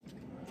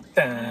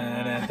So,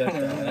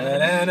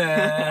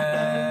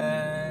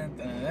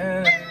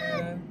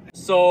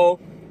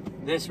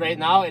 this right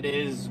now, it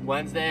is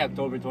Wednesday,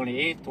 October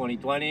 28th,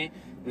 2020.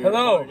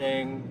 Hello.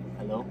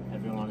 Hello.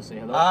 Everyone want to say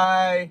hello?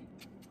 Hi.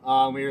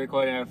 We're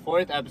recording our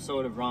 4th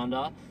episode of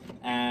Ronda,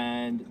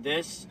 and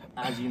this,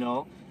 as you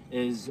know,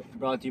 is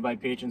brought to you by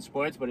Patron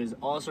Sports, but is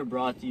also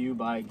brought to you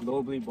by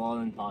Globally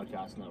Ballin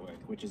Podcast Network,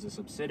 which is a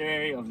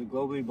subsidiary of the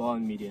Globally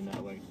Ballin Media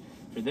Network.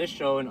 For this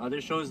show and other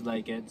shows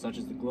like it, such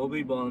as the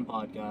Globally Ballin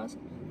Podcast,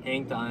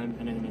 Hang Time,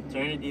 and An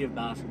Eternity of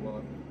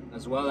Basketball,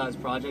 as well as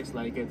projects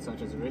like it,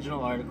 such as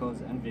original articles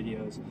and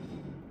videos,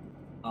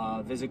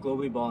 visit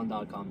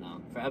globallyballin.com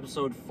now. For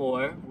episode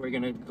 4, we're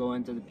going to go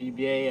into the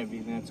PBA,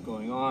 everything that's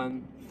going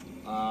on.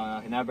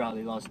 Ginebra,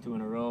 they lost 2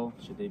 in a row.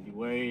 Should they be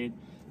worried?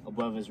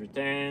 Abueva's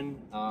return,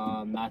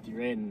 Matthew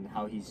Ray, and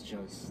how he's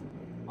just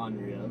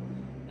unreal.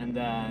 And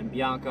then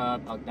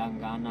Bianca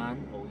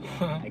Pagdanganan. Oh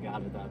yeah, I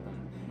got it that time.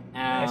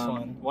 Nice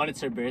one.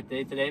 It's her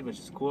birthday today, which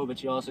is cool, but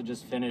she also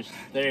just finished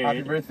 3rd.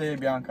 Happy birthday,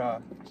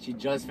 Bianca. She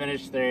just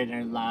finished 3rd in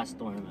her last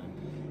tournament.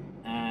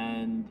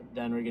 And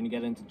then we're going to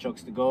get into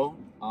Chooks to Go.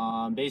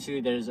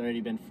 Basically, there's already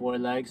been 4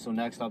 legs, so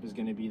next up is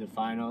going to be the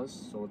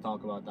finals. So we'll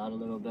talk about that a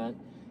little bit.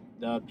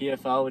 The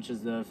PFL, which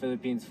is the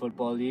Philippines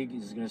Football League,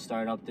 is going to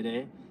start up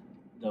today.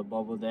 The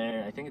bubble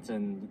there, I think it's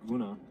in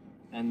Laguna.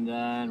 And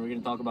then we're going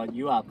to talk about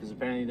UAP, because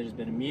apparently there's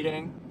been a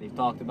meeting. They've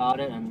talked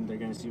about it, and they're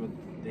going to see what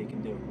they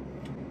can do.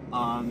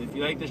 If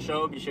you like the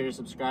show, be sure to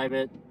subscribe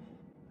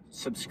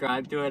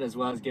to it, as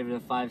well as give it a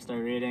 5-star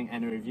rating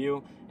and a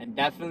review, and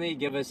definitely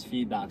give us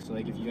feedback. So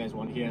like if you guys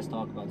want to hear us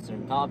talk about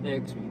certain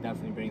topics, we can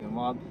definitely bring them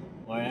up,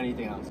 or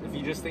anything else. If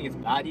you just think it's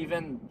bad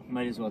even,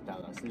 might as well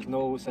tell us. There's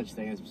no such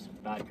thing as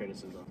bad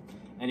criticism.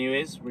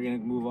 Anyways, we're gonna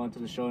move on to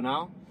the show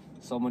now.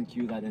 Someone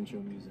cue that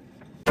intro music.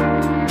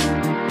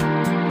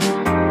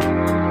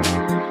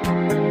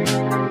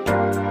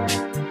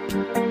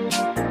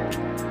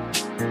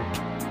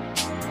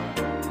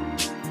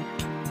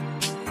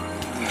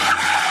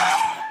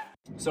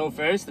 So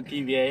first, the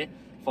PBA.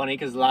 Funny,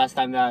 because the last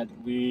time that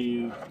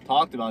we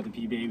talked about the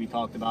PBA, we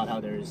talked about how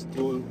there's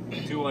two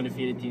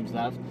undefeated teams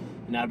left,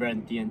 Ginebra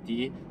and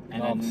TNT.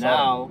 And then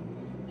now,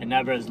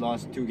 Ginebra has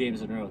lost 2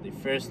 games in a row. They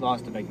first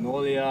lost to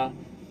Magnolia,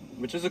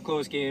 which was a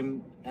close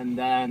game, and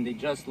then they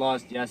just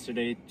lost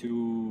yesterday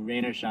to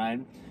Rain or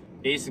Shine.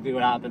 Basically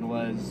what happened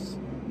was,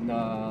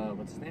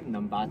 what's his name?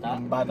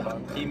 Nambata.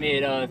 He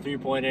made a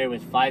 3-pointer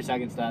with 5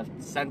 seconds left,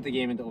 sent the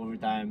game into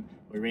overtime,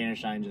 where Rain or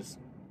Shine just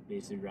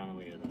basically ran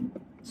away with it.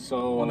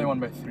 So only won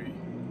by 3.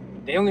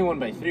 They only won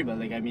by 3, but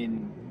like, I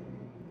mean,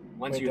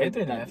 once you hit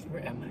that, left,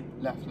 where am I?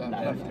 Left.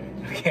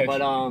 Okay.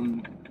 But I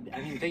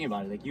mean, think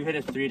about it. Like, you hit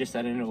a 3 to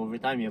set it in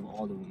overtime, you have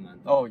all the momentum.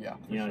 Oh yeah.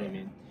 You know what I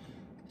mean?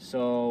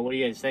 So what do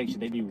you guys think?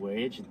 Should they be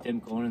worried? Should Tim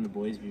Cohen and the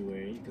boys be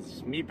worried?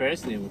 Because me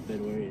personally, I'm a bit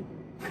worried.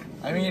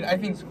 I mean, I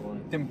think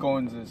Tim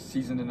Cohen's a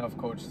seasoned enough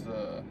coach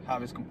to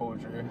have his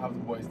composure, have the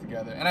boys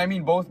together. And I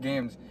mean, both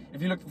games,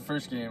 if you look at the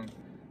first game,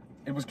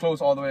 it was close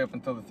all the way up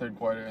until the 3rd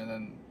quarter, and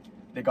then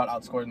they got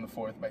outscored in the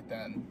 4th by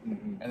 10.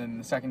 Mm-hmm. And then in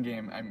the second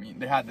game, I mean,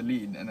 they had the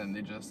lead, and then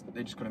they just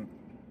couldn't.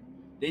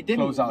 They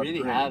didn't close out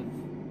really 3. have.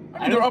 I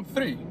mean, they were up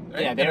 3.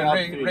 Right? Yeah, they were up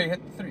Ray, 3. Ray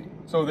hit 3,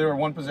 so they were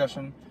 1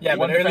 possession. Yeah,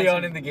 one but early defensive.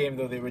 on in the game,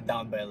 though, they were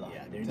down by a lot.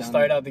 Yeah, they were to down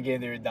start by- out the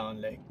game, they were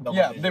down like double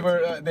Yeah, digits. they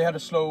were. They had a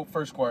slow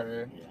first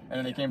quarter, Yeah. and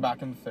then they came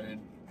back in the 3rd.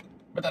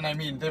 But then I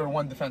mean, they were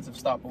 1 defensive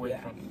stop away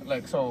from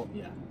so.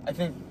 Yeah.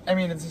 I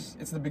mean,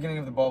 it's the beginning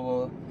of the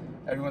bubble.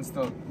 Everyone's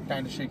still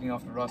kind of shaking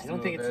off the rust. I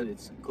don't think bit.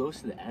 it's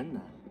close to the end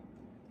now.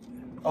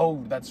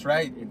 Oh, that's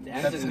right.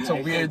 It's a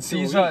weird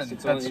season.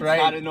 It's That's it's right.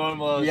 not a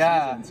normal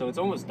season, so it's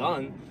almost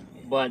done.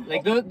 But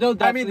like they'll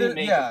definitely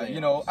make the you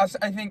know, playoffs.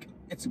 I think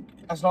it's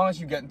as long as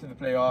you get into the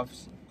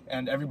playoffs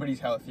and everybody's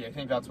healthy. I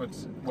think that's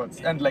what's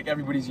and like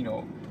everybody's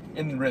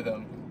in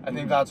rhythm. I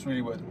think that's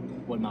really what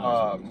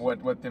matters.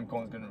 what Tim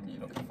Cohen's gonna be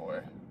looking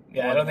for.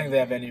 Yeah, I don't think they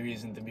have any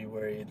reason to be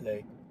worried.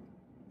 Like,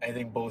 I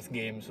think both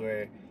games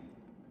were,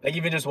 like,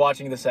 even just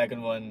watching the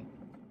second one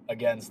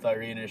against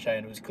Rain or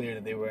Shine, it was clear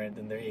that they weren't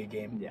in their A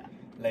game. Yeah.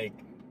 Like,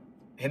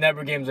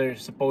 Ginebra games are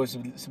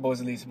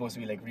supposedly supposed to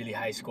be like really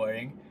high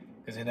scoring,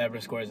 because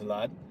Ginebra scores a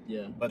lot.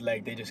 Yeah. But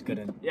like they just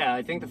couldn't. Yeah,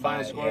 I think the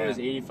final score was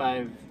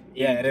 85.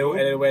 Yeah, and it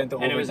went into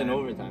overtime. And it was in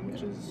overtime,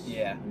 which is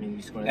I mean,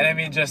 we scored. And I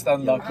mean, just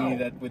unlucky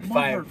that with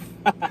 5.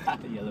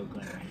 Yellow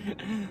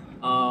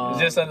card. It's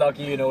just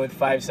unlucky, with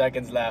 5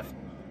 seconds left,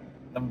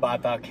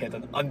 Nambata hit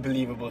an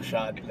unbelievable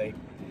shot. Like,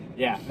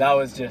 Yeah. that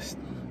was just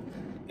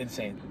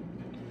insane,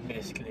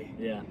 basically.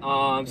 Yeah.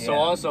 So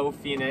also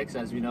Phoenix,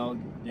 as we know,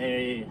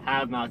 they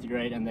have Matthew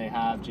Wright and they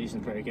have Jason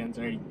Perkins,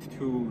 already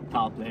 2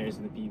 top players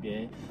in the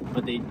PBA.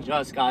 But they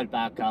just got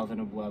back Calvin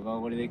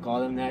Abueva. What do they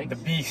call him next? The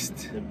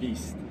Beast. The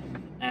Beast.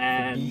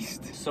 And The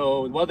Beast.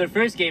 so, their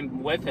first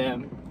game with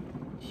him,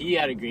 he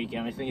had a great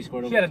game. I think he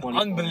scored over He had an 20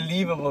 points.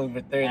 unbelievable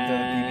return to the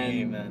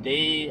PBA, man.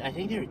 I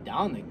think they were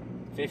down like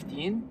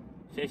 15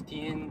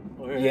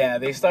 or Yeah,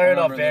 they started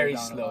off very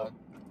slow.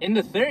 in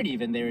the 3rd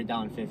even they were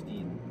down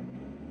 15.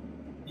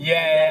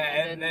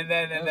 Yeah, and then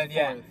That was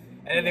yeah. fourth.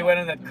 And then they went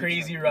on that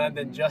crazy run,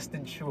 then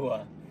Justin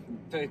Chua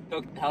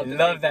I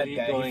love that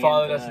guy. He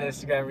followed us on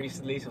Instagram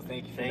recently, so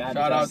thank you for that.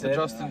 Shout out to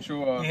Justin. Justin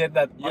Chua. He hit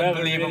that You have a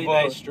unbelievable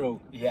really nice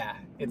stroke. Yeah,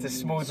 it's a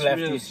smooth It's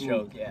lefty really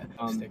stroke. smooth.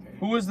 Yeah, sticker.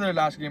 Who was their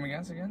last game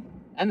against again?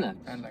 NLEX.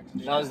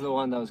 NLEX. That was the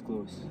one that was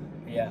close.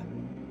 Yeah.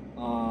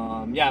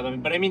 Yeah,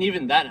 but I mean,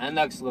 even then,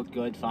 NLEX looked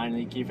good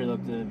finally. Kiefer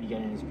looked to be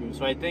getting his groove.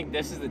 So I think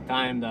this is the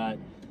time that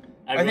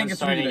everyone's it's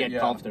starting really to get yeah.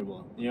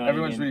 comfortable. You know what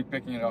Everyone's I mean? really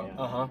picking it up.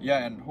 Yeah.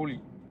 Yeah, and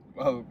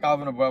well,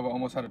 Calvin Abueva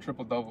almost had a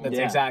triple-double. That's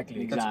Yeah,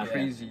 exactly. That's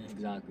crazy.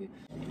 Exactly.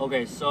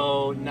 Okay,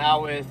 so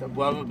now with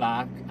Abueva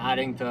back,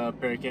 adding to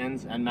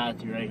Perkins and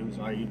Matthew Wright, who's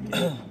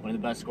arguably one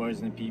of the best scorers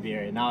in the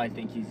PBA right now, I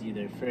think he's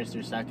either first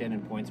or second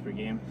in points per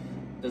game.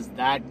 Does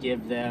that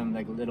give them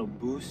like a little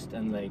boost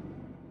and like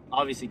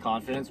obviously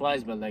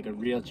confidence-wise, but like a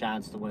real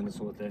chance to win this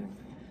whole thing?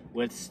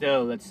 With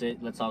still, let's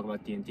talk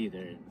about TNT.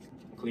 They're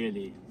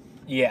clearly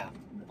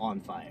on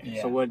fire.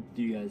 Yeah. So what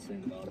do you guys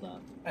think about that?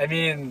 I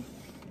mean,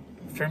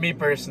 for me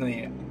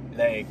personally,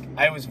 like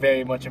I was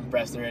very much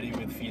impressed already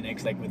with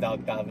Phoenix, like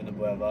without Calvin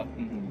Abueva.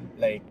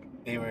 Mm-hmm. Like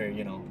they were,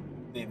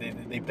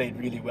 they played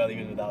really well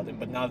even without him.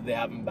 But now that they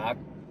have him back,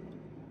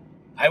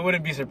 I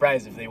wouldn't be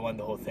surprised if they won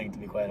the whole thing, to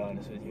be quite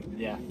honest with you.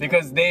 Yeah.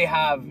 Because they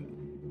have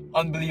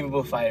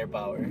unbelievable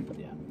firepower.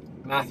 Yeah.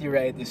 Matthew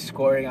Wright is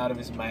scoring out of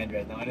his mind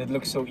right now, and it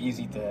looks so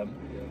easy to him.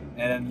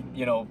 And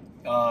then,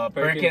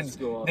 Perkins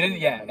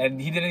didn't,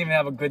 and he didn't even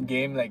have a good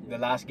game like the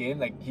last game.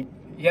 Like he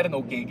had an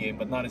okay game,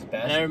 but not his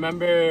best. And I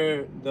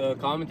remember the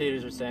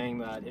commentators were saying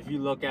that if you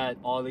look at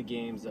all the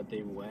games that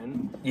they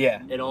win,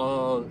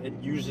 it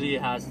usually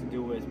has to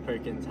do with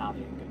Perkins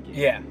having a good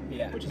game.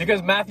 Yeah.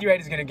 Because Matthew Wright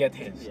is gonna get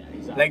his. Yeah,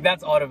 exactly. Like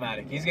that's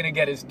automatic. He's gonna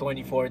get his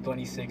 24,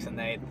 26 a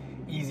night.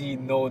 Easy,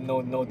 no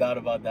doubt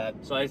about that.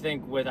 So I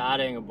think with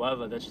adding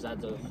Abueva, that just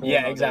adds a whole Yeah,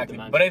 other exactly.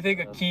 dimension. But I think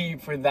a key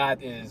for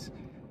that is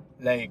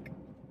like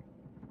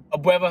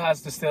Abueva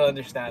has to still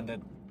understand that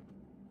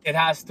it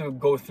has to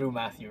go through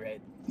Matthew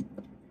Wright.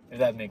 If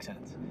that makes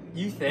sense.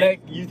 You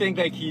think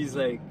he's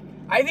like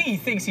I think he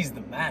thinks he's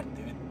the man,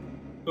 dude.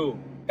 who?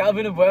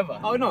 Calvin Abueva.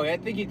 Oh no, I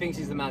think he thinks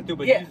he's the man too.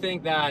 But Yeah. you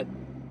think that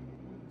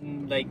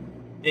like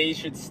they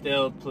should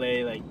still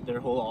play like their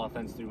whole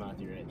offense through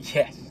Matthew Wright?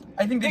 Yes.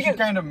 I think they should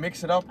kind of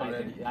mix it up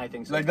already. I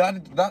think so. Like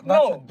that's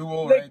No, a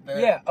duo like, right there.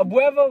 Yeah,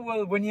 Abueva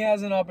will, when he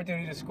has an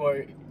opportunity to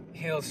score,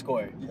 he'll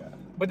score. Yeah.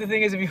 But the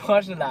thing is, if you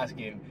watch the last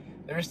game,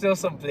 there were still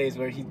some plays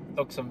where he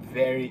took some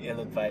very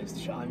ill-advised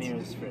shots. I mean, it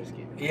was his first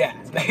game. Yeah,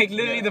 like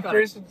literally the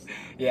first.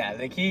 Yeah,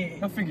 like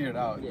He'll figure it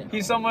out. Yeah.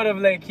 he's somewhat of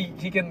like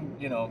he can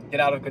get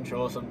out of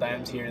control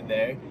sometimes here and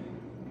there.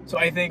 So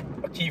I think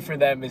a key for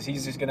them is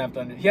he's just gonna have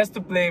to he has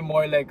to play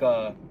more like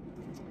a,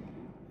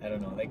 I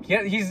don't know, like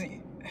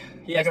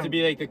He has to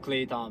be like the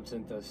Klay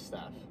Thompson to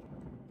Steph.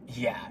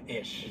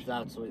 ish. If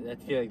that's what I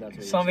feel like that's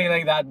what Something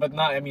like that, but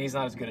not. I mean, he's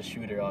not as good a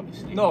shooter,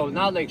 obviously. No,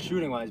 not like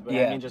shooting wise, but I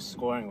Yeah. mean just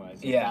scoring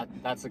wise. Yeah.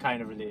 That's the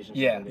kind of relationship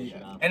Yeah, that they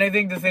should have. and I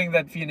think the thing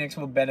that Phoenix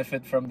will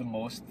benefit from the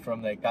most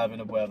from like Calvin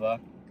Abueva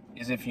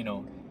is if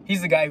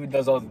he's the guy who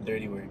does all the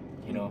dirty work.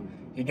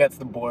 He gets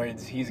the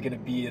boards. He's gonna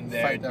be in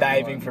there Fight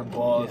diving everyone. for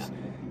balls.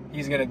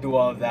 He's gonna do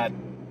all of that,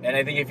 and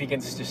I think if he can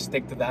just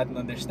stick to that and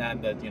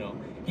understand that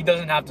he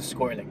doesn't have to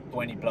score like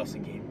 20 plus a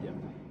game. Yeah.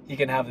 He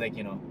can have like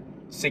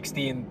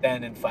 16,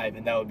 10, and 5,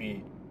 and that would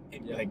be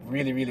like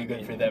really really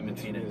good for them in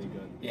It's Phoenix. really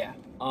good.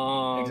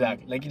 Yeah,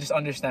 exactly. Like you just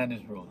understand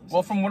his role.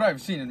 Well, from what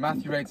I've seen, and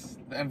Matthew Wright's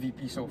the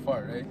MVP so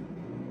far,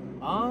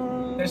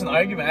 right? There's an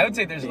argument. I would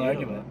say there's an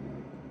Debatable. argument.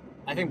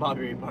 I think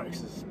Bobby Ray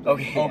Parks is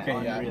Okay. Okay,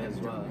 yeah. unreal as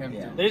well. Him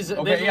Yeah. too. There's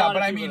Okay, a yeah, lot but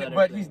of I people mean, that are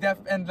but he's playing.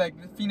 and like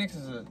Phoenix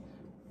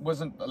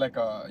wasn't like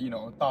a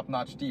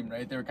top-notch team,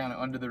 right? They were kind of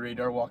under the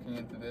radar walking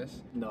into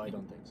this. No, I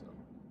don't think so.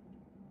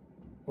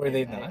 Were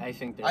they I, not? I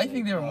think they're I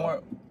think they were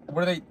more.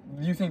 Were they?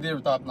 Do you think they were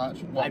top-notch?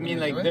 I walking mean,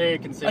 into like it? they're I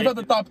considered. thought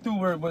the top two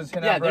was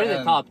Ginebra yeah, they're the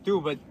and- top two,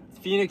 but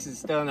Phoenix is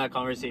still in that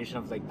conversation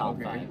of like top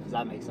Okay. 5. Does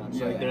that make sense?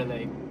 So Yeah. like they're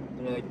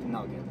like the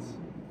Nuggets.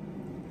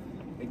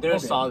 Like they're a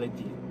Okay. solid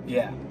team.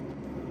 Yeah.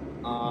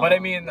 But I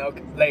mean,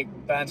 okay, like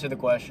to answer the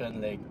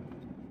question, like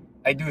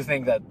I do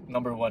think that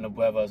number one,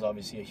 Abueva is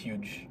obviously a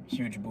huge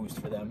boost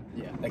for them.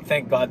 Yeah. Like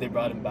thank God they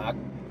brought him back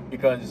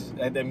because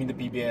I mean the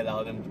PBA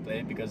allowed him to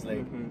play because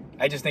like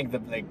I just think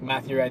that like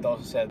Matthew Wright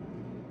also said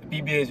the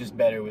PBA is just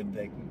better with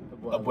like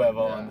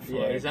Abueva on the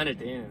floor. Yeah, he's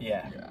entertaining.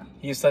 Yeah. Yeah.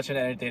 He's such an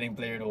entertaining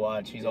player to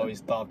watch. He's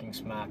always talking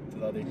smack to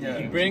the other Yeah. He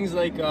teams. brings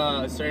like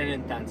a certain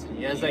intensity.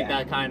 He has like Yeah.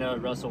 that kind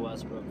of Russell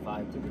Westbrook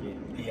vibe to the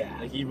game. Yeah.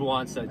 Like he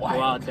wants to go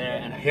Wild. out there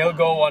and He'll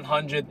go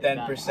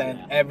 110%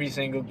 Yeah. every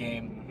single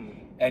game.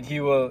 Mhm. And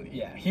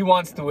he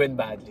wants to win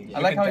badly. I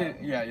You like can how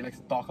tell. he likes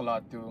to talk a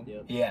lot too.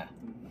 Yep. Yeah.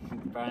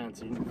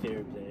 Brandon's your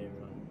favorite player.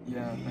 Everyone.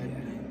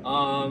 Yeah.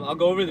 I'll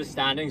go over the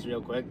standings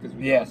real quick because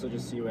we can Yeah. also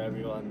just see where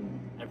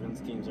everyone's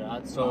teams are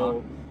at.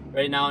 So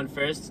right now in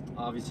first,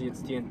 obviously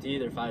it's TNT.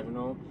 They're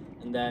 5-0,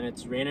 and then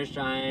it's Rain or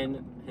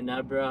Shine,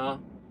 Ginebra,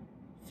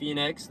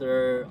 Phoenix.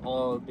 They're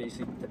all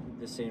basically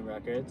the same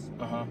records.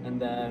 Uh-huh. And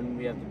then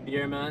we have the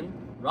Beermen.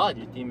 Rod,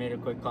 your team made a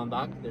quick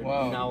comeback. They're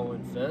Wow. now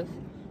in 5th.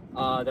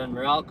 Then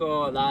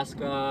Meralco,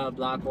 Alaska,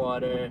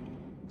 Blackwater,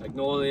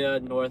 Magnolia,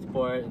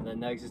 Northport, and the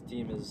next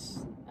team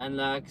is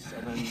NLEX,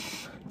 and then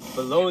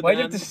below Why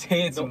do you them, have to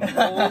say it so much?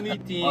 the only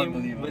team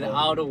Unbelievable.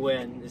 without a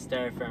win is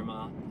Terra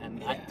Firma,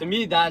 and to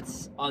me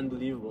that's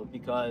unbelievable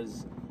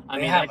because I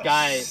They mean have that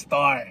guy, a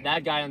star.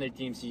 that guy on their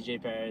team,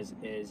 CJ Perez,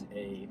 is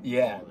a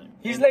Yeah. baller.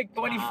 He's And, like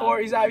 24.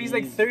 He's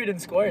like third in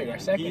scoring or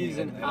second. He's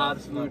even. an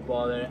absolute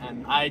baller,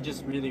 and I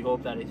just really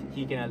hope that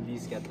he can at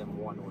least get them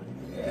one win.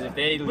 Because if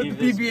they But leave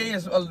the this, PBA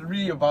is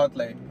really about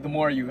like the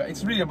more you.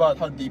 It's really about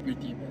how deep your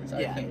team is. I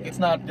Yeah, think yeah. it's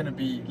not gonna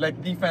be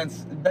like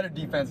defense. Better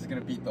defense is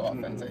gonna beat the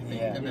offense. I think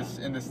Yeah.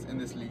 in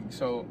this league.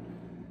 So,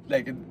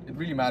 like it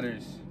really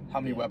matters how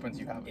many weapons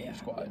you have in Yeah. your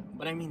squad.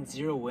 but I mean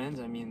 0 wins.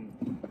 I mean,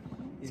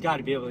 he's got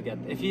to be able to get.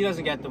 If he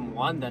doesn't get them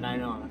one, then I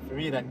know for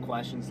me that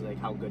questions like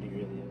how good he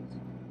really is.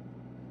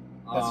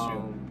 That's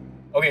true.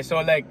 Okay,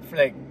 so like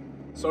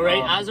So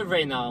as of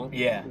right now,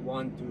 Yeah.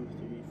 1, 2,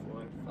 3,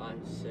 4, 5,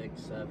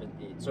 6, 7,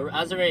 8. So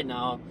as of right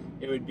now,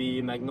 it would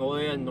be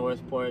Magnolia,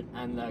 Northport,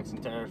 NLEX,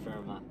 and Terra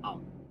Firma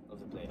out of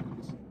the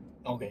playoffs.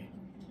 okay.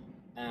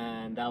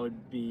 And that would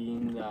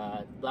mean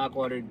that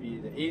Blackwater would be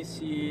the 8th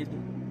seed,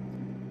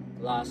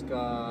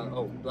 Alaska,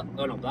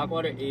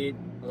 Blackwater 8,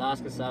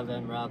 Alaska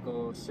 7,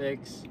 Morocco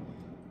 6,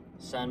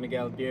 San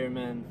Miguel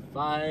Beerman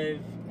 5,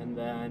 and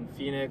then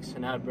Phoenix,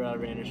 Ginebra,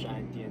 Rain or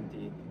Shine,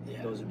 TNT.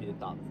 Yeah. Those would be the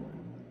top 4.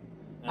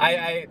 And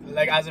I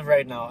like as of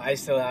right now, I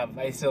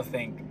still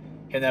think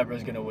Ginebra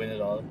is gonna win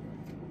it all.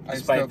 I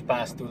Despite still- the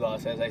past 2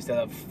 losses, I still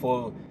have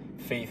full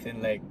faith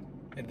in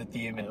the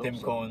team I and hope Tim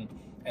so. Cone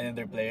and in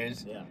their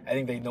players. Yeah. I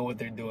think they know what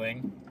they're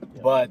doing.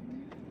 Yeah. But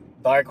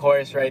dark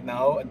horse right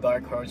now, a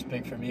dark horse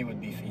pick for me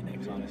would be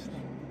Phoenix, honestly.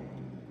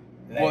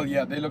 Like, Well,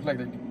 yeah, they look like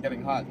they're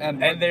getting hot,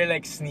 and and they're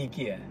like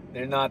sneaky. Yeah.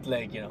 They're not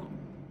like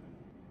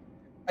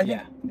I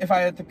think if I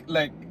had to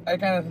I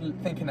kind of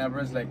think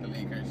Ginebra is like the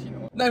Lakers, you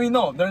know. I mean,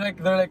 no, they're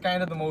like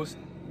kind of the most.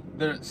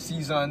 They're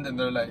seasoned and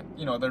they're like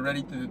they're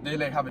ready to. They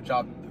like have a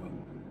job to do.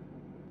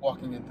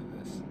 Walking into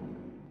this,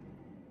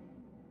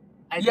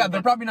 I think they're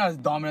that's- probably not as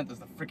dominant as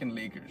the freaking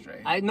Lakers,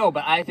 right? I know,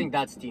 but I think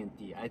that's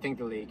TNT. I think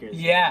the Lakers.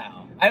 Yeah,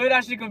 I would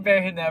actually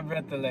compare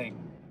Ginebra to like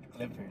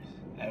Clippers.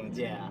 I would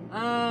say.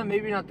 Yeah.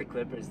 Maybe not the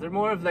Clippers. They're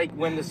more of like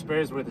when the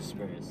Spurs were the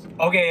Spurs.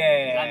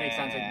 Okay, Does that makes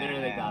sense? Like they're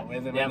like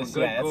that. They have a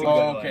good that's a coach. good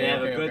Oh, one. okay, They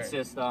have a okay, good okay.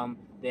 system.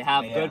 They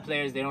have Yeah. good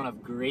players. They don't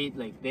have great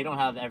they don't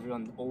have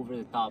everyone over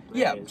the top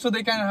Yeah, players. so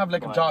they kind of have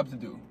like a But- job to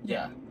do.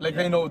 Yeah. Like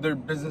they know their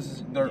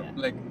business. They're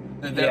Yeah.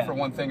 they're there Yeah. for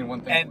one thing and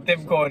one thing. And only,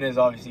 Tim so- Cone is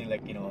obviously a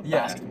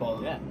Yeah.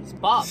 basketball. Yeah, he's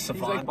Bob. He's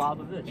Savant. like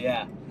Popovich.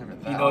 Yeah. Never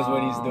He that. knows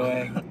what he's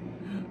doing.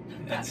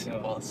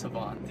 Basketball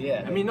savant.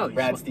 Yeah. I mean, no.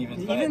 Brad he's-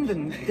 Stevens. Even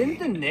vibes. didn't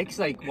the Knicks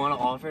want to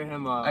offer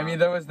him a? I mean,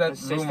 there was that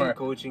assistant rumor.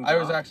 coaching I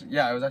was job? actually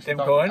Tim talking,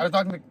 Cohen? I was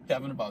talking to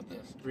Kevin about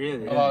this.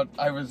 Really?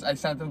 I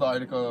sent him the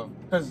article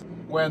because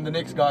when the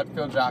Knicks got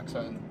Phil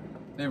Jackson,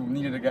 they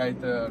needed a guy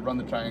to run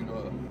the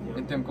triangle,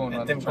 and Tim Cone And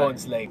runs Tim the triangle.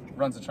 Cone's like,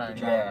 Runs the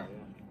triangle. Yeah.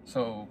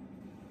 So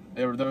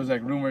there was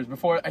like rumors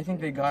before. I think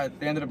they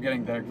ended up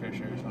getting Derek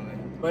Fisher or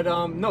something. But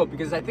no,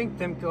 because I think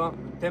Tim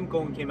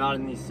Cone came out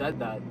and he said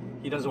that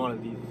he doesn't want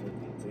to leave the Philippines.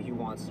 Like, he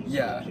wants to. just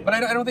Yeah, stay. but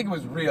I don't think it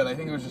was real. I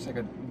think it was just like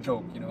a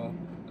joke, you know.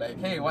 Like,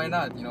 hey, why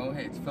not? You know,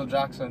 hey, it's Phil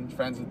Jackson,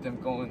 friends with Tim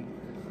Cone.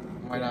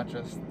 Why not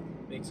just?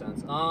 Makes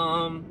sense.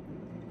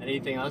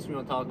 Anything else we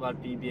want to talk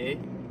about PBA?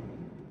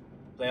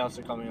 Playoffs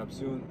are coming up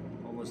soon.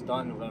 Almost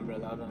done, November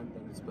 11th,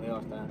 and it's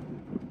playoff time.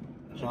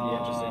 Should be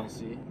interesting to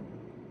see.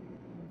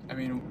 I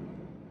mean,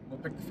 we'll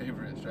pick the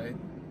favorites, right?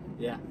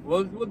 Yeah,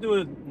 we'll do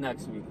it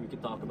next week. We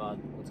could talk about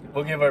what's going to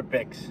we'll give our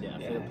picks. Yeah,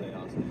 for the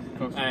playoffs.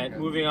 Close All right, to it.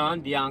 moving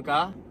on.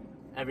 Bianca.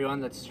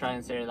 Everyone, let's try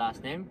and say her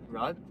last name.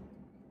 Rod.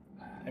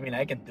 I mean,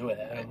 I can do it.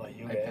 I don't know about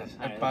you guys.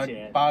 Alright, let's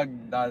hear it.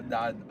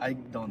 I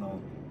don't know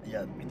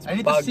yet. It's I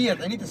need Pag- to see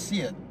it. I need to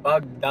see it.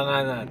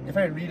 Pagdanganan. If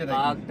I read it,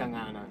 I can.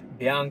 Pagdanganan.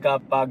 Bianca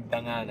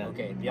Pagdanganan.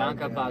 Okay,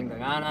 Bianca Pagdanganan.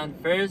 Pagdanganan.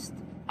 First,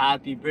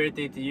 happy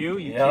birthday to you.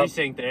 You Yep.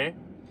 precinct there.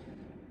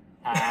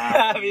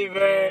 Happy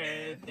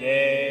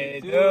birthday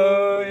to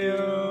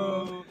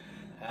you.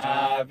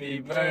 Happy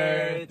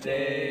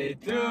birthday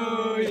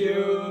to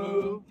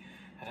you.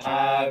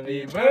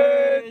 Happy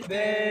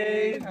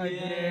birthday,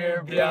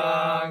 dear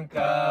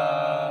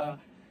Bianca.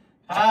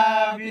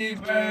 Happy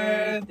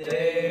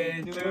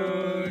birthday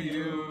to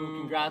you.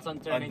 Congrats on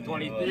turning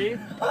Unbelievable. 23.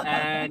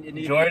 And an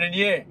even, Jordan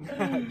year.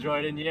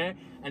 Jordan year.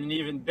 And an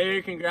even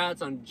bigger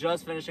congrats on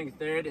just finishing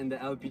third in the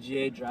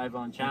LPGA Drive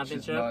On Which is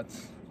Championship.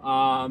 nuts.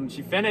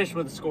 She finished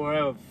with a score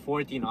of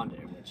 14 under,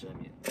 which I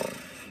mean,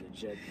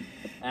 legit.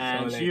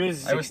 And So, she like,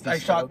 was.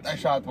 I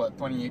shot what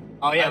 28.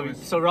 Oh yeah, I was,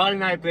 so Rod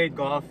and I played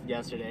golf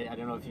yesterday. I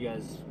don't know if you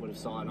guys would have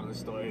saw it on the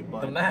story,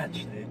 but The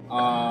match, dude.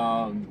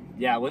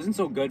 yeah, it wasn't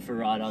so good for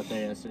Rod out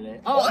there yesterday.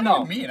 Oh What do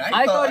no, you mean?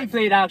 I thought he I-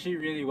 played actually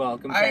really well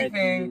compared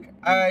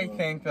I to.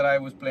 think that I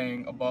was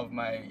playing above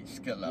my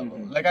skill level.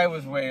 Mhm. Like I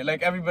was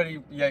like everybody.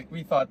 Like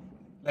we thought.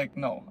 Like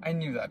no, I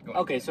knew that going.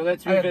 Okay, so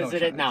let's I had no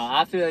revisit it chance. now.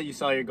 After that, you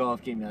saw your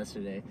golf game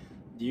yesterday.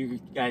 Do you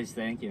guys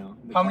think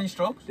How many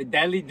strokes? the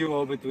deadly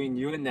duo between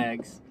you and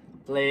Negs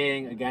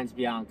playing against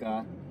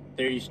Bianca,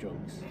 30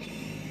 strokes?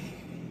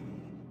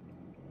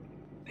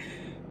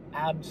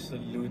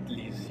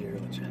 absolutely zero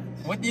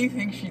chance. What do you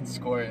think she'd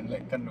score in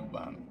like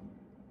Kanlubang?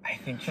 I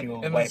think she will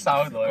In the wipe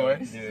South floor,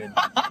 course? dude.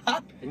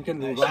 In She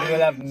will Kanlubang.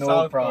 have no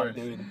South problem,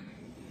 course. dude.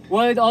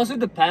 Well, it also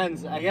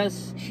depends. I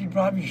guess She'd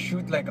probably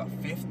shoot like a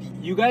 50.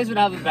 you guys would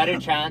have a better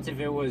chance if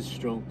it was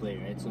stroke play,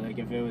 right? So like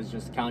if it was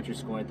just counter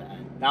score at the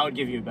end, that would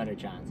give you a better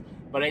chance.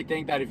 But I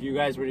think that if you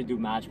guys were to do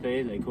match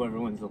play, like whoever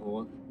wins the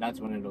hole,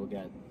 that's when it'll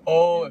get.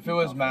 Oh, if it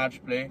was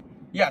match play.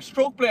 Yeah,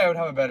 stroke play, I would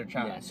have a better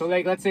chance. Yeah. So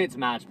like let's say it's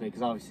match play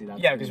because obviously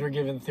that's. Yeah, because we're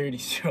given 30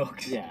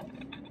 strokes. Yeah.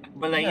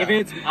 But like Yeah. if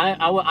it's,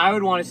 I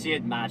would want to see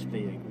it match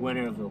play, like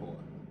winner of the hole.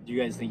 Do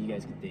you guys think you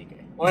guys could take her?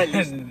 Or at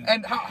least.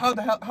 And how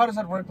the hell, how does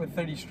that work with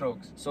 30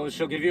 strokes? So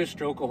she'll give you a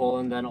stroke a hole,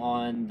 and then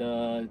on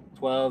the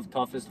 12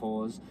 toughest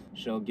holes,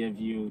 she'll give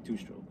you 2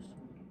 strokes.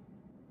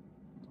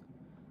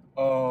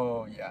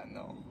 Oh, yeah,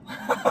 no.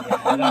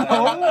 I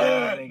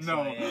don't think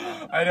so, no,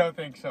 yeah. I don't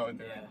think so,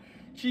 dude. Yeah.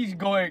 She's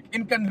going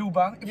in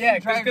Kanlubang. If Yeah, she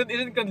drives- because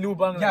isn't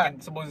Kanlubang Yeah.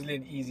 like supposedly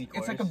an easy course?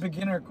 it's like a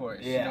beginner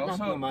course. Yeah. You know? Not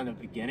So, the amount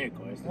of beginner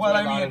course. That's Well,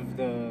 where I a lot mean- of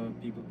the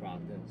people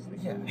practice.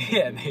 Like, Yeah.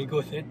 Yeah, they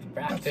go there to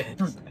practice.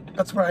 dude,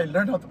 that's where I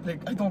learned how to play.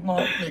 I don't know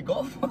how to play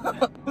golf.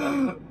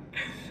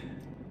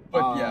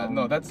 But yeah,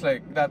 no,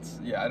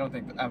 yeah. I don't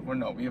think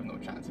we have no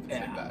chance if it's Yeah,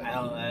 like that. I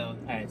don't.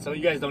 Alright, so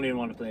you guys don't even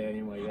want to play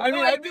anymore. Yet. I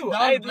mean, No, I'd be down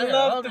I'd to play.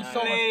 love That'd to be so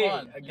much play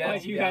fun. But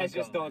against you guys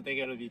just Bianco. don't think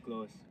it'll be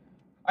close.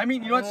 I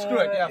mean, you know what? Screw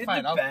it. Yeah, It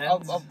fine.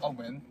 depends. I'll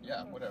win.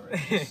 Yeah, whatever.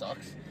 It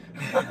sucks.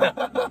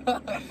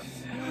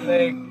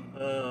 Like,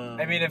 Uh,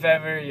 I mean, if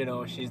ever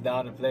she's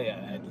down to play,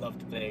 I'd love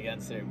to play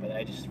against her. But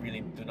I just really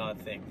do not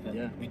think that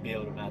Yeah. we'd be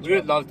able to match we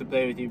would up. love to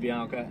play with you,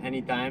 Bianca.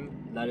 Anytime,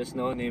 let us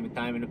know. Name a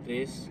time and a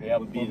place. Yep,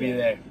 we'll we'll be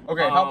there.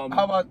 Okay, Um,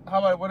 how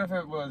about what if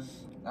it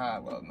was?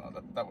 Well,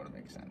 no, that wouldn't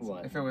make sense.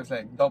 What? If it was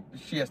like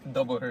she has to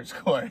double her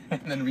score,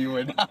 and then we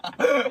would.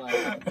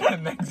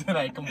 And next and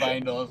I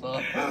combined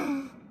also.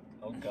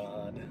 Oh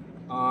God,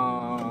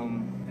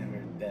 Um.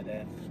 never dead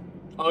end.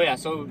 Oh yeah.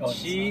 So Oh,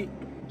 she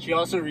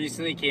also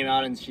recently came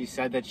out and she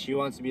said that she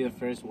wants to be the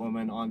first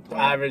woman on tour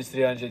Average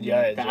 300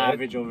 yards. to right?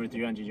 average over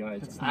 300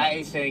 yards. That's I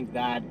nuts. think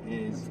that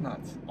It's is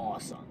nuts.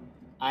 awesome.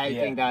 I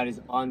Yeah. think that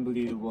is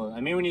unbelievable. I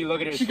mean, when you look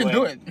at her She swing, can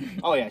do it.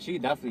 Oh yeah, she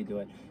can definitely do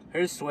it.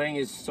 Her swing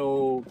is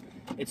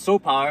it's so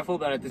powerful,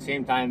 but at the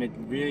same time, it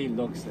really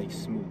looks like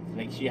smooth.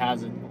 Like she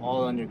has it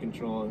all under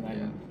control,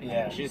 and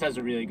Yeah. she just has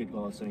a really good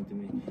golf swing to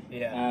me.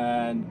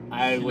 Yeah. And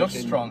I She wish looks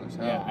her- strong as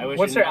hell. Yeah, I wish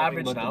What's her her nothing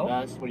average but the now?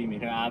 best. What do you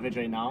mean? Her average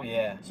right now?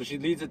 Yeah. So she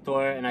leads the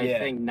tour, and I Yeah.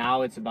 think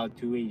now it's about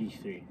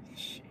 283.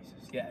 Jesus.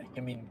 Yeah. I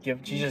mean,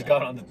 she just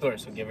got on the tour,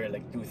 so give her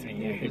like 2-3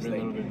 Yeah, years. give her a like,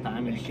 little bit of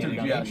time, and she kidding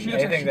can me? Yeah, definitely she do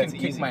looks I like think she that's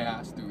can kick easy. my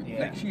ass, dude. Yeah.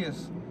 Like she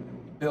is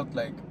built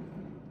like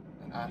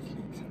an athlete.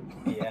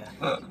 Yeah.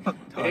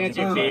 I think it's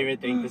your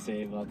favorite thing to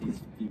say about these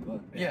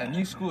people. Yeah,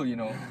 new school,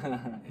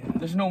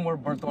 There's no more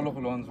Bartolo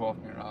Colons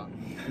walking around.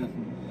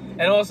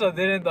 And also,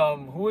 didn't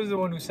who was the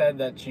one who said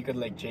that she could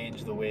like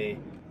change the way?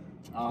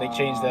 Like,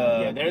 change the-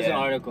 Yeah, there's an yeah.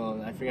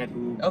 article. I forget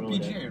who wrote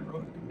it. LPGA,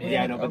 bro.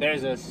 Yeah, I know, but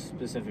there's a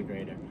specific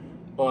writer.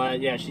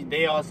 But yeah,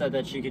 they all said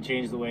that she could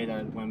change the way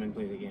that women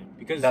play the game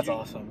because That's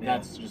awesome, yeah.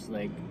 That's just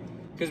like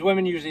because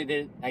women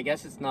usually I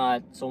guess it's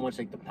not so much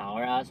like the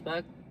power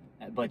aspect,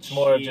 but It's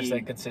more of she- just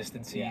like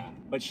consistency. yeah,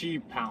 but she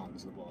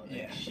pounds the ball. Like,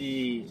 Yeah.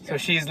 she. So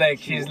she's like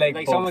Like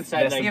both, someone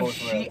said, best like, of If both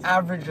she worlds.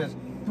 averages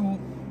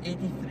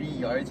 283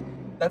 yards,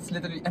 that's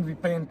literally, and we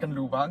play in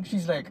Kanlubang,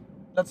 she's like,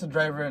 that's a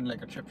driver and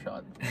like a chip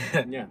shot.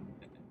 Yeah,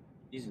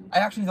 easily. I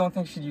actually don't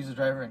think she'd use a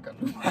driver in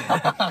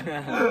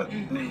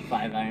Kanlubang.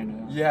 5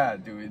 iron. Yeah,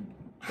 dude.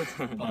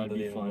 That'd be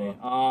Unbelievable.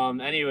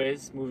 funny.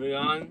 Anyways, moving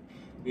on.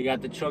 We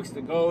got the trucks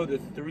to go, the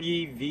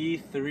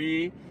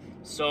 3v3.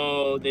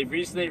 So they've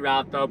recently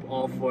wrapped up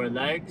all 4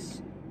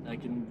 legs. I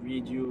can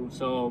read you.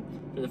 So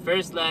for the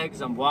first leg,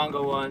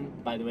 Zamboanga won.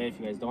 By the way, if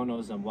you guys don't know,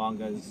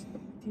 Zamboanga's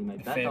the team I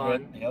bet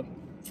Favorite. on. Yep.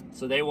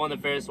 So they won the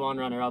first one.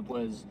 Runner-up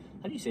was,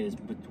 how do you say this?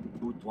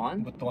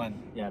 Butuan? Butuan.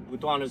 Yeah,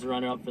 Butuan was the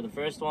runner-up for the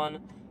first one.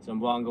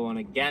 Zamboanga won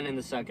again in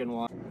the second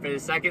one. For the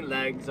second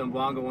leg,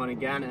 Zamboanga won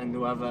again, and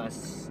Nueva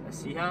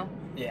Ecija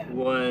Yeah.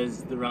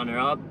 was the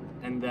runner-up.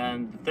 And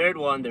then the third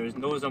one, there was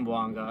no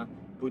Zamboanga.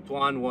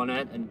 Butuan won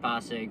it, and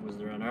Pasig was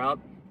the runner-up.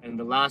 And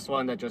the last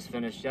one that just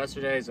finished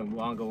yesterday,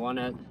 Zamboanga won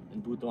it,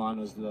 and Butuan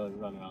was the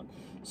runner-up.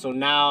 So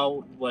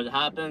now what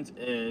happens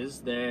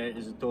is there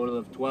is a total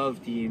of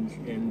 12 teams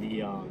in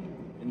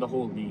the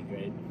whole league,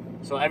 right?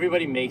 So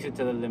everybody makes it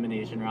to the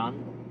elimination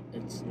round.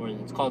 It's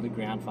called the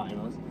grand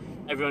finals.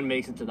 Everyone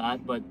makes it to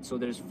that, but so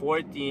there's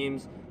 4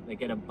 teams that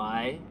get a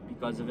bye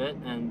because of it,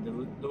 and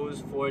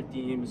those 4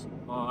 teams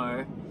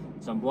are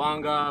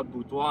Zamboanga,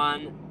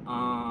 Butuan,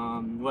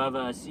 Nueva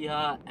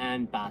Ecija,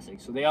 and Pasig.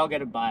 So they all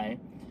get a bye,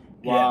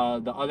 while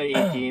the other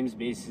 8 teams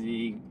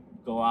basically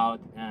go out,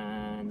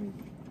 and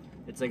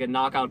it's like a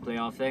knockout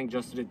playoff thing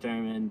just to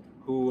determine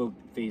who will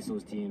face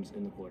those teams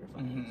in the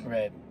quarterfinals.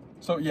 Right.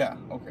 So yeah,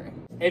 okay.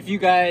 If you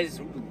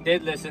guys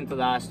did listen to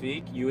last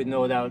week, you would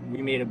know that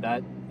we made a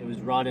bet. It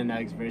was Rod and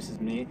Eggs versus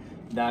me.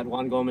 That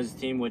Juan Gomez's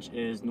team, which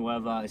is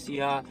Nueva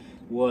Ecija,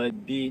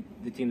 would beat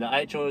the team that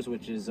I chose,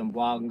 which is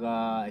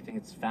Zamboanga. I think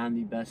it's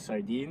Family Best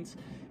Sardines.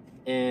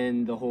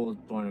 in the whole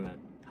tournament.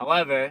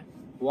 However,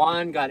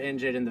 Juan got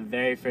injured in the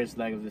very first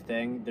leg of the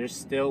thing. They're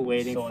still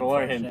waiting So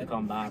for him to unfortunate.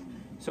 come back.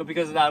 So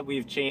because of that,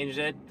 we've changed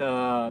it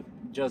to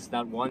just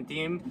that one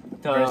team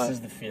to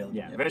Versus the field.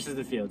 yeah, versus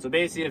the field. So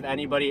basically, if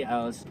anybody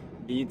else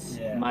beats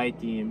Yeah. my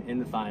team in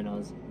the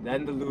finals,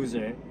 then the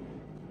loser,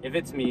 if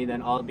it's me,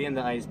 then I'll be in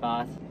the ice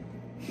bath,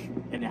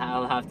 and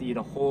I'll have to eat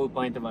a whole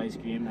pint of ice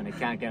cream, and I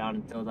can't get out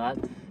until that.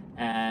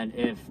 And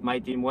if my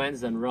team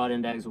wins, then Rod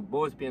and Degs will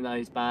both be in the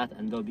ice bath,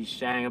 and they'll be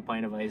sharing a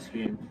pint of ice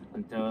cream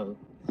until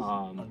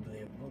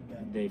Unbelievable.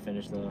 Man. they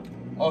finish the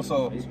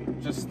Also, ice cream.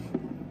 just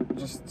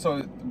so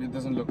it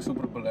doesn't look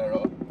super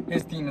bolero,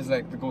 his team is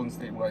like the Golden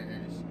State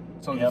Warriors.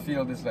 So Yep. the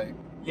field is like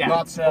Yeah.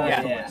 not supposed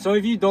Yeah. to win. So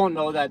if you don't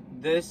know that,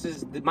 this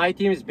is my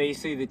team is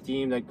basically the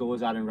team that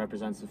goes out and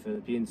represents the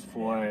Philippines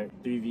for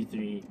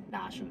 3v3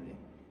 nationally.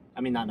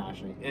 I mean, not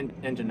nationally,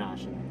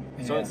 internationally.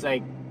 So Yeah. it's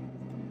like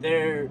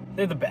they're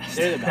They're the best.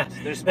 they're the best.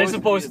 They're They're supposed,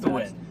 supposed to, to be the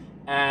best. win.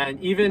 And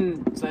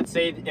even so, let's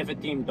say if a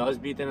team does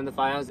beat them in the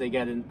finals, they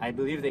get I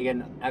believe they get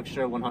an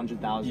extra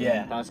 100,000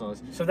 Yeah.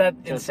 pesos. So that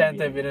Just to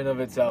incentive be- in and of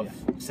itself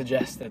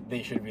suggests that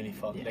they should really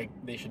fuck. Yeah. Like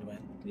they should win.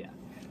 Yeah,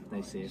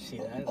 I see it. See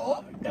that?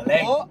 Oh,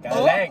 Galing, oh,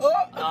 galing.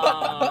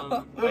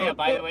 Oh yeah,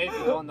 by the way, if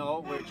you don't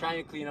know, we're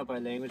trying to clean up our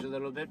language a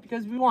little bit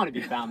because we want to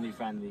be family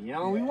friendly. You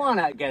know, we want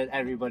to get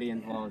everybody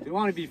involved. We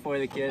want to be for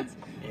the kids.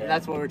 Yeah. And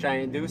that's what we're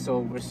trying to do. So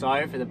we're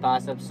sorry for the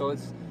past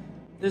episodes.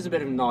 There's a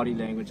bit of naughty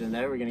language in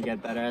there. We're gonna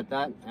get better at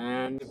that.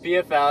 And the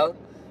PFL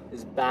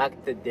is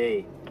back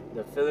today.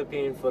 The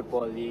Philippine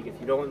Football League. If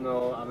you don't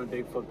know, I'm a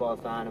big football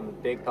fan. I'm a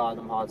big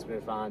Tottenham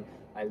Hotspur fan.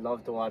 I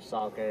love to watch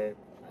soccer.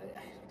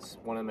 It's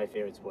one of my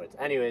favorite sports.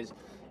 Anyways,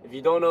 if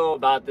you don't know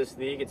about this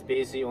league, it's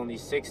basically only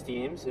 6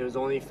 teams. It was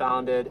only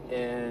founded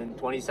in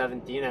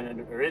 2017 and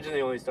it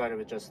originally only started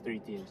with just 3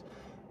 teams.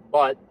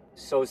 But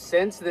so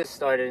since this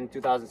started in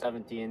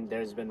 2017,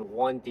 there's been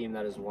one team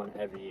that has won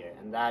every year,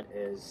 and that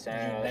is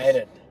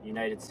Sarah's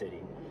United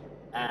City.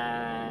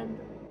 And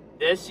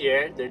this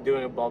year they're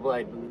doing a bubble.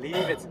 I believe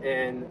it's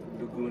in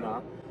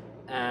Laguna,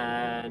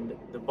 and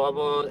the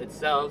bubble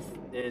itself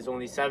is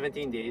only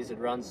 17 days. It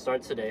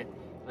starts today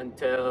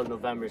until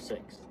November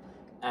 6th.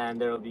 And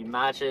there will be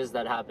matches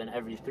that happen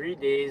every 3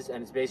 days,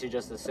 and it's basically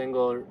just a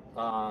single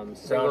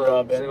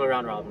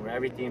round robin where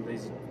every team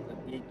plays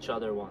each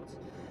other once.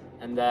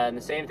 And then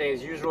the same thing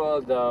as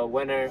usual, the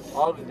winner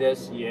of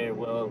this year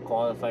will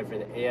qualify for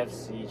the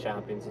AFC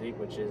Champions League,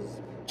 which is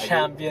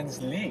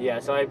Champions League. yeah,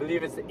 so I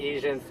believe it's the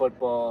Asian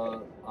Football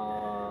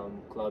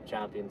Club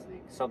Champions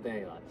League, something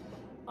like that.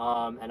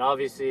 And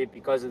obviously,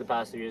 because of the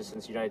past 3 years,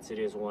 since United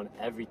City has won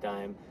every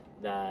time,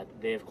 that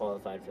they've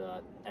qualified for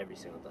that every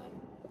single time.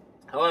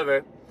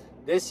 However,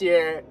 this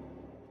year,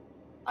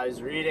 I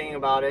was reading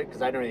about it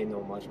because I don't really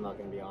know much, I'm not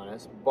going to be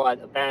honest. But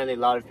apparently, a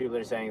lot of people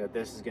are saying that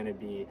this is going to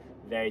be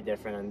very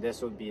different and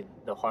this will be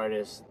the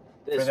hardest.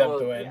 For them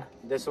to win. Yeah,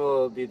 this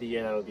will be the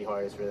year that will be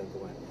hardest for them to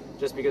win,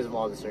 just because of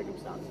all the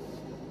circumstances.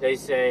 They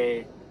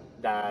say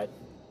that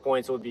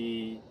points will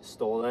be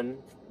stolen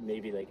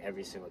maybe like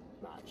every single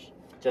match,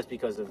 just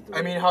because of the.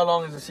 I mean, how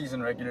long is the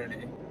season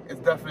regularly?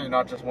 It's definitely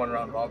not just one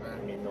round robin.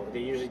 I mean, no, they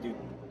usually do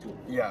 2.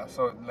 Yeah,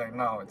 so like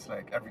now it's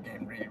like every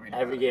game really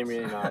Every game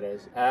matters. really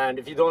matters. And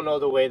if you don't know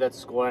the way that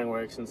scoring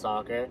works in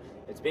soccer,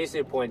 it's basically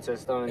a point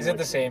system. Is it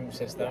the same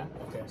system?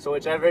 Yeah. Okay. So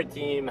whichever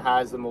team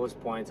has the most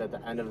points at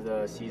the end of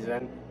the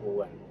season will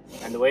win.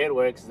 And the way it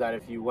works is that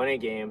if you win a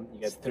game, you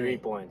get It's 3 3.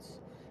 points.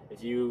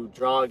 If you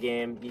draw a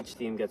game, each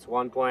team gets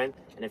 1 point,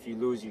 and if you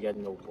lose, you get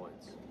no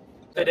points.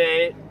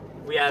 Today,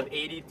 we have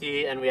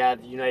ADT and we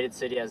have United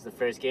City as the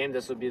first game.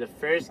 This will be the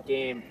first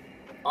game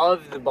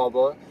of the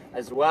bubble,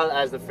 as well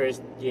as the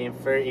first game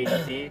for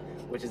ADT,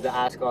 which is the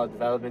Ascol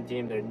development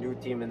team. They're a new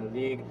team in the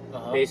league.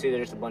 Uh-huh. Basically,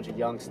 there's a bunch of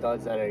young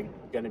studs that are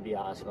going to be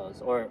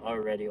Ascols, or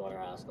already are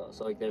Ascols.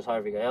 So, like, there's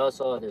Harvey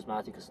Gayoso, there's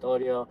Matthew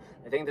Custodio.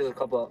 I think there's a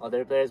couple of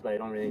other players, but I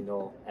don't really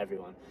know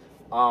everyone.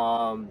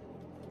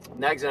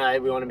 Next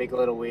night, we want to make a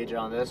little wager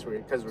on this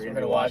because we're going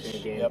to be watching the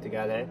game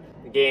together.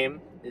 The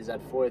game is at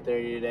 4:30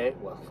 today.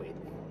 Well, wait.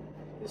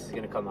 This is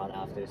going to come out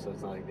after, so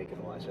it's not like they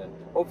can watch it.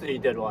 Hopefully, you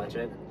did watch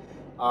it.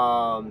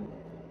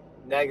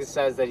 Negs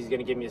says that he's going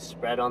to give me a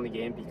spread on the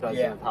game because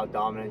of how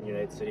dominant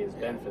United City has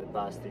been for the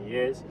past 3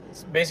 years.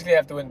 It's basically, you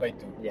have to win by 2.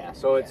 Yeah,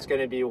 so it's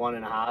going to be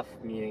 1.5,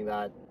 meaning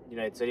that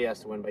United City has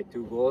to win by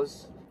 2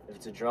 goals. If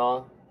it's a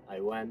draw, I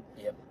win.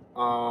 Yep.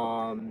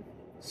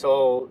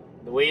 So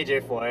the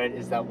wager for it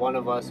is that one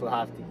of us will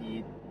have to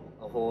eat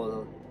a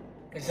whole.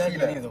 It's not Sile.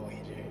 really the wager.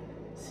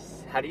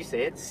 How do you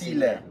say it?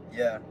 Sile,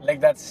 yeah. Like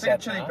that's It's like set.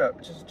 chili Huh?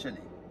 pepper, just chili.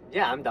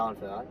 Yeah, I'm down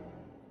for that.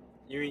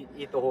 You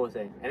eat the whole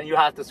thing, and then you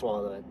have to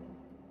swallow it.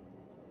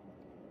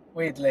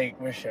 Wait,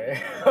 like we're sure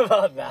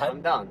about that?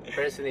 I'm down.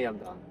 Personally, I'm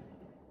down.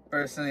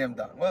 Personally, I'm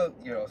done. Well,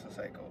 you're also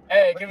psycho.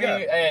 Hey, But give yeah.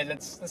 me. Hey,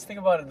 let's think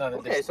about another.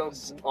 Okay, so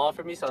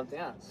offer me something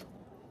else.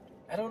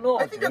 I don't know.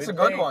 I think that's a dude.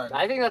 good Like, one.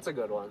 I think that's a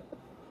good one.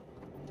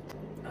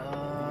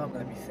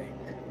 Let me think.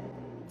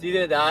 It's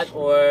either that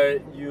or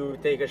you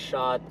take a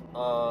shot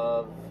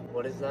of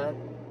what is that?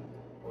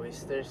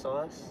 Oyster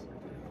sauce.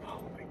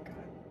 Oh my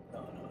god.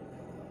 No.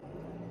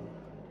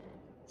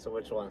 So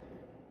which one?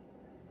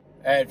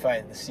 Alright,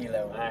 fine. The sea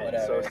level. All right,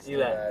 whatever. so let's do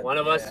sile. that. One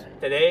of us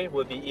today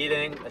will be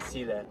eating a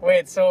sile.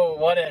 Wait, so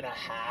 1.5?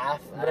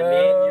 I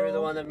mean, you're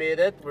the one that made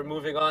it. We're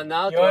moving on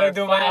now. You to want our to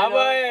do my final-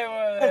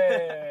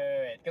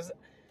 wait. Because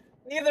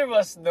neither of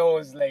us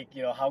knows, like,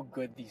 you know, how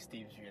good these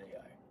teams really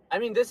are. I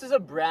mean, this is a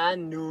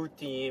brand new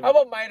team. How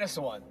about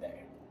 -1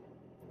 there?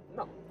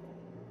 No.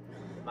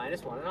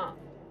 -1.5.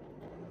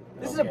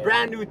 This is a Okay.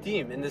 brand new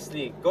team in this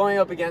league, going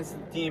up against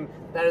a team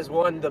that has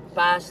won the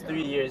past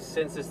 3 years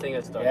since this thing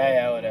has started.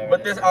 Yeah, whatever.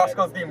 But this That's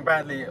Oscars team,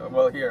 Bradley,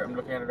 well, here, I'm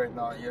looking at it right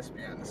now on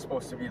ESPN, is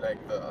supposed to be like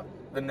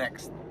the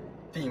next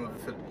team of the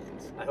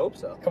Philippines. I hope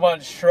so. Come on,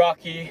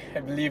 Shrocky.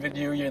 I believe in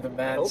you. You're the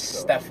man. hope so.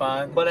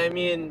 Stefan. But I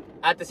mean,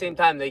 at the same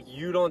time, like,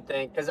 you don't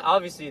think, because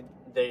obviously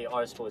they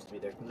are supposed to be,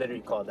 they're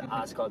literally called the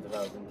ASCAR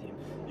development team.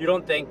 You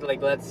don't think,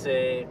 like, let's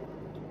say,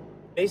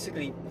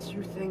 basically, do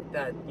you think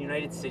that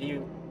United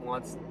City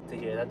wants to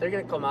hear that? They're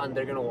going to come out and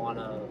they're going to want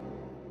to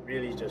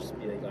really just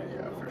be like, all right,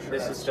 Yeah, for sure.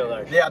 this is still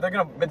our shit. Yeah,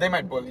 but they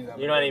might bully them.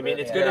 You know what I mean?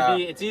 It's Yeah. gonna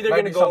be. It's either Might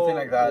gonna be go something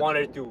like that. one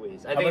or two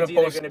ways. I I'm think gonna it's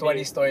either post gonna 20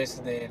 be. stories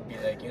today and be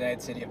like,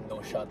 United City have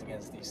no shot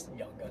against these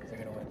young guns. They're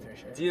gonna win for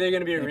sure. It's either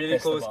gonna be a They really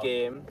pissed them close off.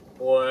 game,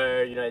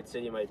 or United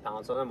City might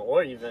pounce on them,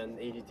 or even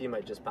ADT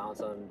might just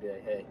pounce on them and be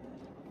like, "Hey,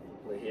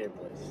 we're here,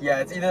 boys." Yeah,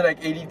 it's either like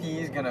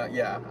ADT is gonna,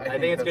 I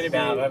think it's gonna be.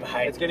 Damn, I'm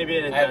hyped. It's gonna be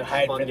an I'm intense,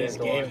 hyped fun for game this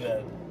to game watch.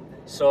 then.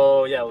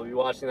 So yeah, we'll be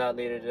watching that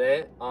later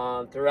today.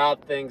 To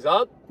wrap things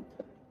up,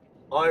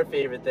 our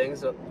favorite thing.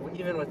 So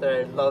even with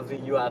our lovely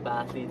UAP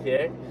athlete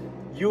here,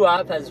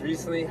 UAP has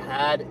recently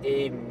had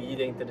a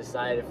meeting to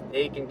decide if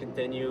they can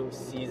continue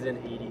season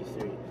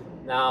 83.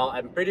 Now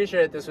I'm pretty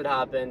sure that this would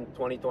happen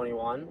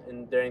 2021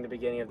 and during the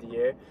beginning of the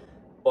year.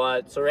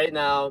 But so right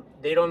now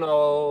they don't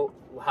know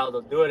how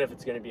they'll do it. If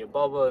it's going to be a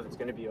bubble, if it's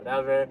going to be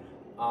whatever.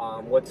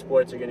 What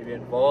sports are going to be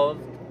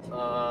involved.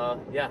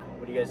 Yeah,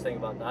 what do you guys think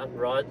about that?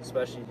 Rod,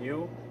 especially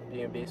you,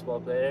 being a baseball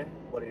player,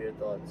 what are your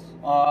thoughts?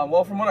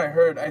 Well, from what I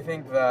heard, I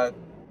think that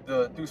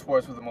the two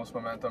sports with the most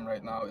momentum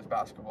right now is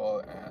basketball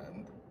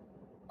and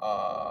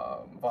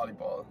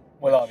volleyball.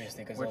 Well,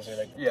 obviously, because those which- are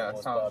like yeah, the it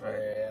most sounds popular.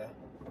 right. Yeah.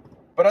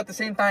 But at the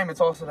same time,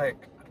 it's also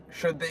like,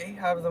 should they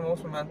have the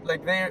most momentum?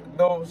 Like,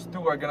 those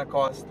two are gonna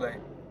cost like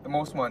the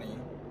most money,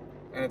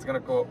 and it's gonna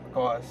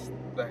cost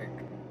like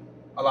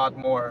a lot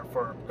more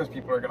because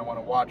people are gonna want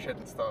to watch it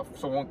and stuff.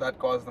 So won't that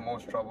cause the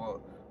most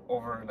trouble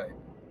over like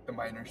the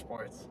minor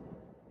sports?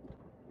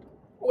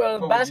 Well,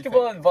 What would you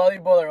basketball think? and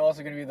volleyball are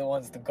also going to be the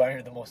ones to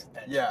garner the most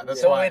attention. Yeah,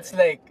 that's so why. it's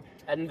like,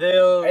 And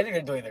they'll, I think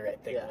they're doing the right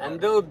thing. yeah,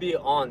 and they'll be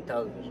on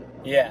television.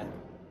 Yeah,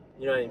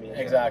 You know what I mean?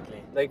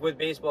 exactly. Like with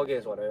baseball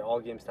games, what are all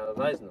games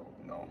televised? No.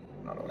 No,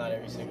 not all. Not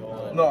every single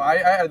one. No,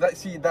 I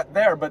see that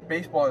there, but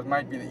baseball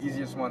might be the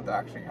easiest one to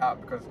actually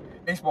have because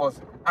baseball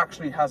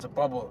actually has a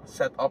bubble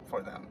set up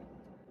for them.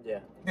 Yeah.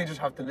 They just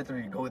have to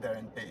literally go there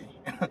and pay.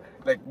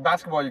 Like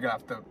basketball, you're gonna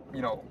have to,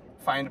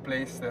 find a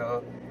place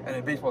still, and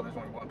in baseball, there's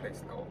only one place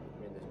to go. I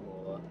mean, there's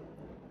more.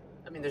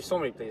 I mean, there's so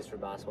many places for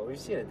basketball. We've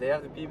seen it. They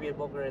have the PBA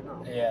bubble right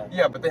now. Yeah.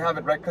 Yeah, but they have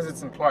it right because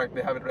it's in Clark.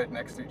 They have it right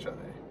next to each other.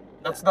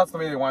 That's the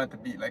way they want it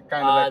to be, like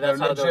kind of like that's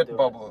a how they'll legit do it.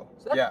 bubble.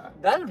 So that, Yeah.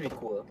 that would be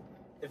cool.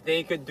 If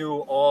they could do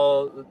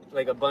all,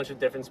 like a bunch of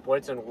different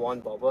sports in one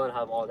bubble and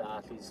have all the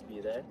athletes be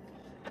there.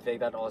 I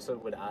think that also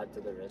would add to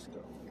the risk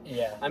though.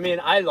 Yeah. I mean,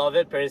 I love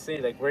it personally.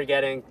 Like, we're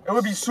getting. It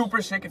would be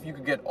super sick if you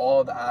could get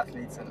all the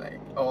athletes and like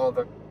all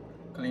the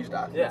collegiate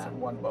athletes Yeah. in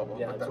one bubble,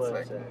 Yeah, but that's that's what I'm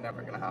like saying.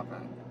 never gonna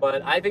happen.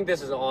 But I think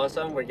this is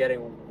awesome. We're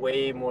getting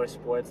way more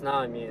sports now.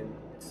 I mean,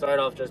 it started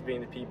off just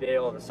being the PBA.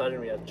 All of a sudden,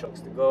 we have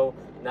Chucks to go.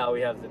 Now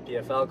we have the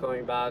PFL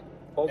coming back.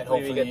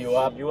 Hopefully we hopefully get to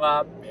UAP. see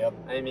UAP. Yep.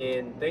 I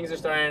mean, things are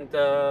starting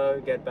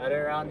to get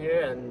better around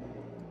here, and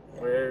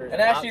we're.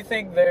 And I actually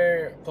think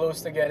they're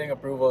close to getting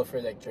approval for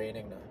like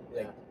training now.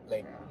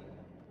 Like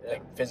Yeah.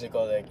 like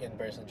physical, like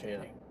in-person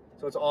training.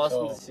 So it's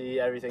awesome So- to see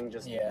everything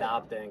just Yeah.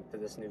 adapting to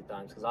this new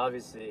times. Because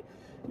obviously,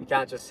 we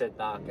can't just sit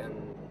back and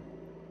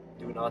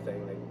do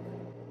nothing. Like,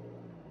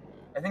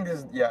 I think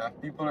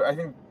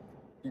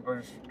people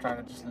are just trying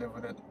to just live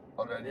with it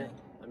already. yeah.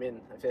 I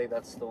mean, I feel like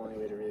that's the only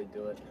way to really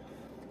do it.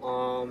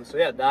 So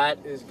yeah, that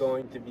is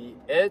going to be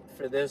it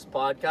for this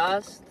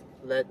podcast.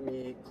 Let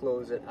me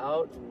close it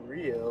out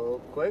real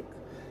quick.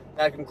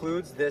 That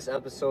concludes this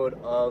episode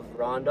of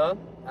Rhonda.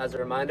 As a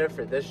reminder,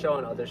 for this show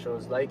and other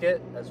shows like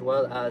it, as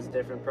well as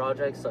different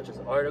projects such as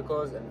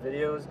articles and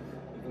videos,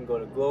 you can go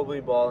to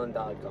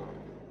globallyballin.com.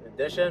 In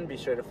addition, be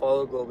sure to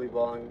follow Globally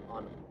Ballin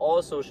on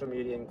all social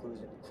media,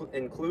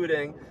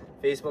 including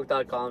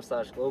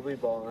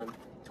facebook.com/globallyballin,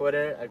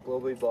 Twitter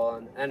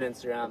 @globallyballin, and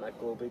Instagram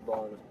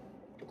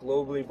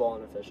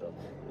 @globallyballin official.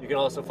 You can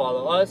also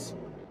follow us,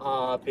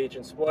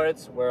 Patron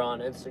Sports. We're on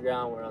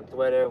Instagram, we're on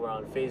Twitter, we're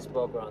on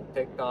Facebook, we're on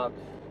TikTok.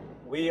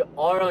 We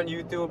are on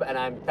YouTube, and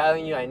I'm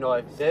telling you, I know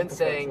I've been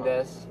saying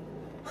this.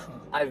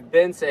 I've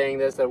been saying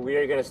this, that we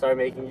are going to start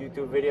making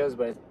YouTube videos,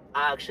 but it's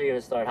actually going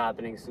to start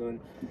happening soon.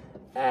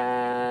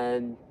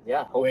 And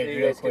yeah, hopefully Wait, you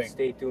real guys can quick.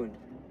 stay tuned.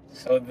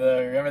 So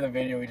remember the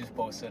video we just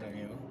posted of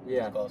you?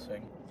 Yeah. Golf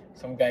swing.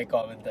 Some guy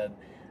commented,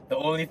 the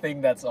only thing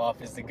that's off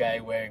is the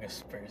guy wearing a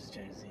Spurs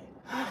jersey.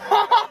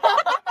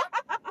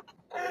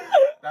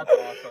 That's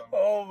awesome.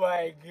 Oh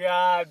my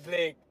God,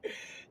 Blake.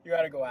 You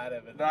gotta go at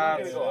him.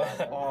 That's go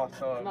at I'm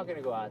awesome. not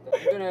gonna go at that.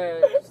 I'm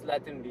gonna just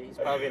let him be. He's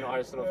probably an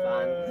Arsenal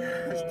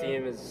fan. His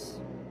team is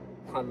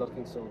not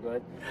looking so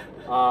good.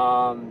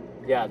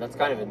 Yeah, that's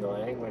kind of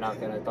annoying. We're not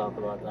gonna talk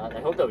about that.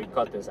 I hope that we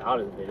cut this out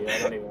of the video. I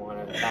don't even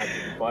want that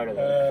to be part of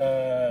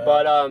it.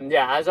 But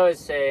yeah, as I was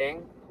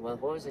saying,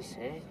 what was I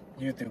saying?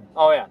 YouTube.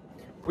 Oh yeah,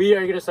 we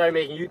are gonna start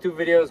making YouTube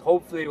videos.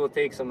 Hopefully, we'll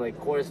take some like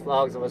course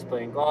vlogs of us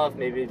playing golf,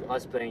 maybe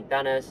us playing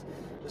tennis,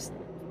 just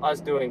us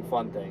doing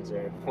fun things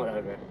or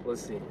whatever. We'll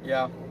see.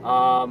 Yeah.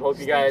 Hope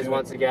you guys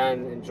once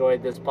again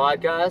enjoyed this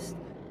podcast.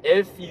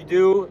 If you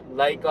do,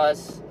 like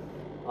us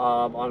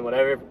on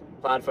whatever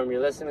platform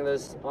you're listening to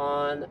this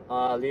on.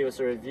 Leave us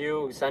a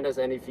review. Send us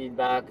any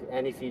feedback.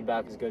 Any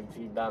feedback is good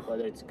feedback,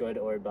 whether it's good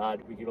or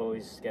bad. We could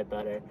always get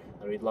better,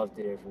 and we'd love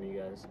to hear from you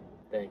guys.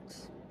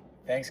 Thanks.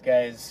 Thanks,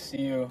 guys.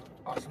 See you.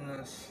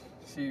 Awesomeness.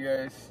 See you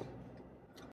guys.